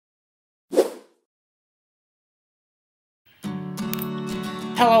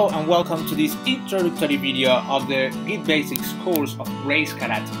Hello and welcome to this introductory video of the Git Basics course of Race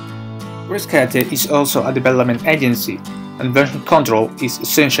Karate. Race Karate is also a development agency, and version control is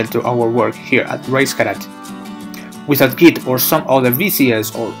essential to our work here at Race Karate. Without Git or some other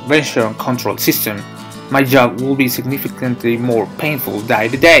VCS or version control system, my job will be significantly more painful day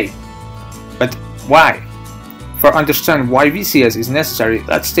to day. But why? For understanding why VCS is necessary,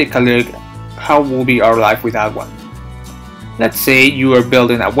 let's take a look how will be our life without one. Let's say you are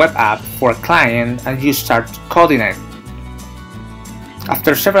building a web app for a client and you start coding it.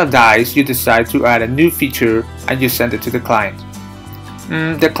 After several days, you decide to add a new feature and you send it to the client.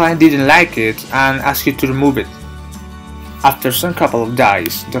 The client didn't like it and asks you to remove it. After some couple of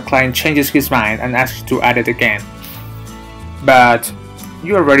days, the client changes his mind and asks you to add it again. But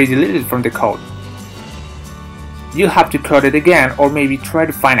you already deleted it from the code. You have to code it again or maybe try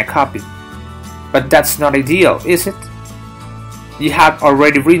to find a copy. But that's not ideal, is it? You have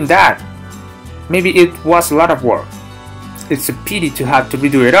already written that. Maybe it was a lot of work. It's a pity to have to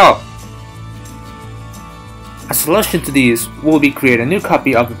redo it all. A solution to this will be create a new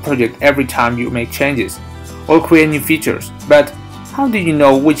copy of the project every time you make changes, or create new features. But how do you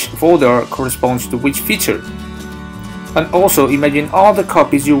know which folder corresponds to which feature? And also imagine all the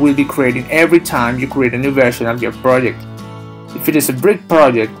copies you will be creating every time you create a new version of your project. If it is a big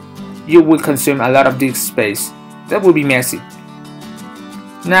project, you will consume a lot of disk space. That will be messy.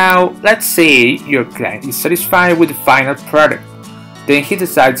 Now, let's say your client is satisfied with the final product. Then he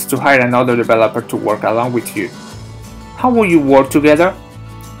decides to hire another developer to work along with you. How will you work together?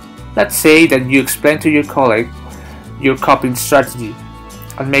 Let's say that you explain to your colleague your copying strategy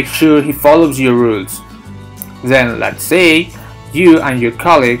and make sure he follows your rules. Then let's say you and your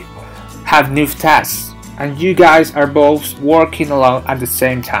colleague have new tasks and you guys are both working along at the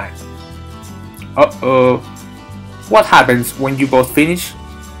same time. Uh-oh. What happens when you both finish?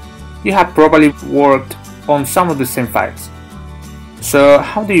 You have probably worked on some of the same files. So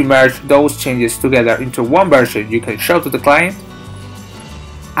how do you merge those changes together into one version you can show to the client?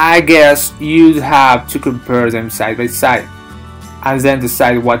 I guess you'd have to compare them side by side and then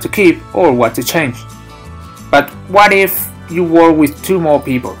decide what to keep or what to change. But what if you work with 2 more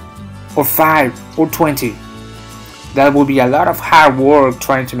people, or 5 or 20? That would be a lot of hard work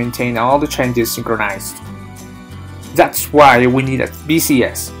trying to maintain all the changes synchronized. That's why we need a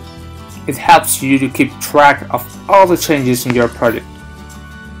VCS. It helps you to keep track of all the changes in your project.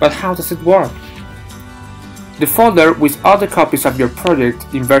 But how does it work? The folder with all the copies of your project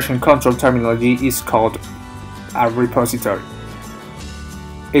in version control terminology is called a repository.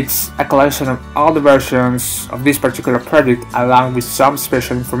 It's a collection of all the versions of this particular project along with some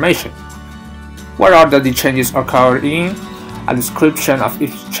special information. What order the changes occurred in, a description of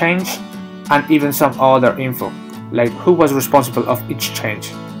each change, and even some other info, like who was responsible of each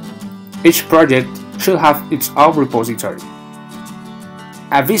change. Each project should have its own repository.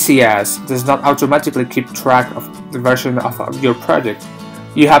 A VCS does not automatically keep track of the version of your project.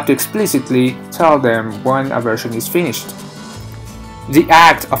 You have to explicitly tell them when a version is finished. The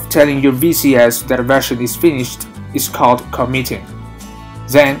act of telling your VCS that a version is finished is called committing.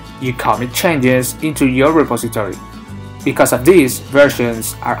 Then you commit changes into your repository. Because of this,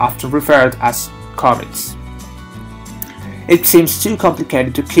 versions are often referred as commits. It seems too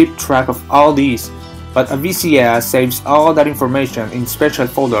complicated to keep track of all these, but a VCS saves all that information in special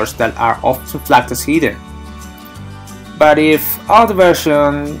folders that are often flagged as hidden. But if all the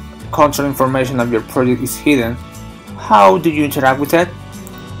version control information of your project is hidden, how do you interact with it?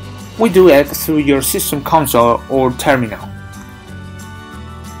 We do it through your system console or terminal.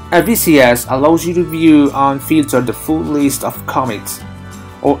 A VCS allows you to view and filter the full list of commits,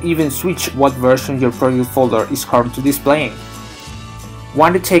 or even switch what version your project folder is currently displaying.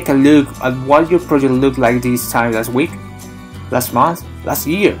 Want to take a look at what your project looked like this time last week, last month, last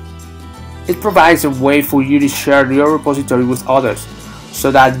year? It provides a way for you to share your repository with others, so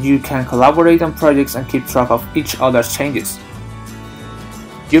that you can collaborate on projects and keep track of each other's changes.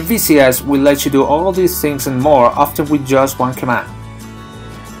 Your VCS will let you do all these things and more often with just one command.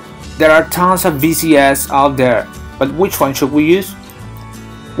 There are tons of VCS out there, but which one should we use?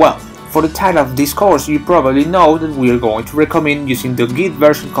 Well, for the title of this course, you probably know that we are going to recommend using the Git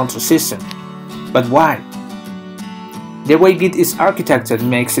version control system. But why? The way Git is architected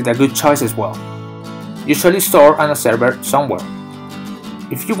makes it a good choice as well. Usually stored on a server somewhere.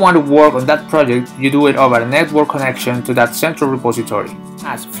 If you want to work on that project, you do it over a network connection to that central repository. It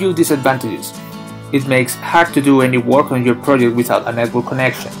has few disadvantages. It makes it hard to do any work on your project without a network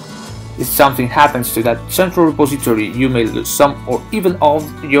connection. If something happens to that central repository, you may lose some or even all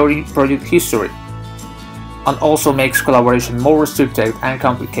of your project history. and also makes collaboration more restricted and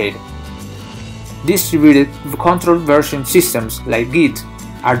complicated. Distributed control version systems like Git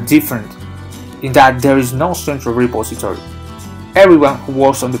are different in that there is no central repository. Everyone who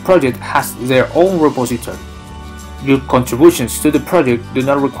works on the project has their own repository. Your contributions to the project do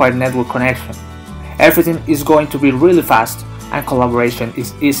not require network connection. Everything is going to be really fast and collaboration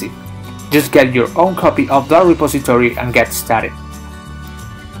is easy. Just get your own copy of that repository and get started.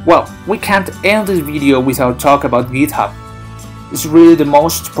 Well, we can't end this video without talking about GitHub. It's really the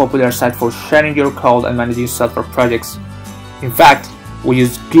most popular site for sharing your code and managing software projects. In fact, we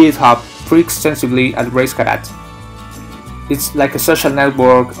use GitHub pretty extensively at RaceCadet. It's like a social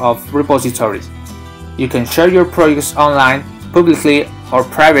network of repositories. You can share your projects online, publicly or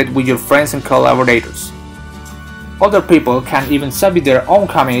private with your friends and collaborators. Other people can even submit their own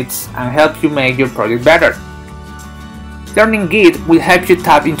commits and help you make your project better. Learning Git will help you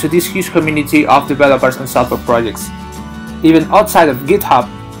tap into this huge community of developers and software projects. Even outside of GitHub,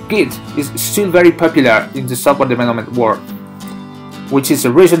 Git is still very popular in the software development world, which is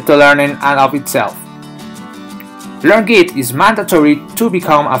a reason to learning and of itself. Learn Git is mandatory to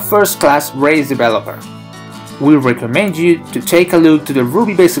become a first-class Rails developer. We recommend you to take a look to the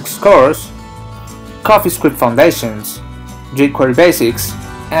Ruby Basics course, CoffeeScript Foundations, jQuery Basics,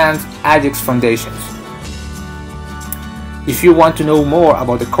 and Ajax Foundations. If you want to know more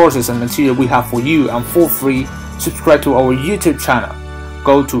about the courses and material we have for you, and for free, subscribe to our YouTube channel.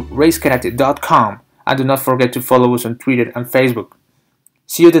 Go to racecadet.com and do not forget to follow us on Twitter and Facebook.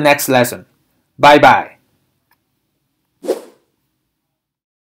 See you in the next lesson. Bye bye.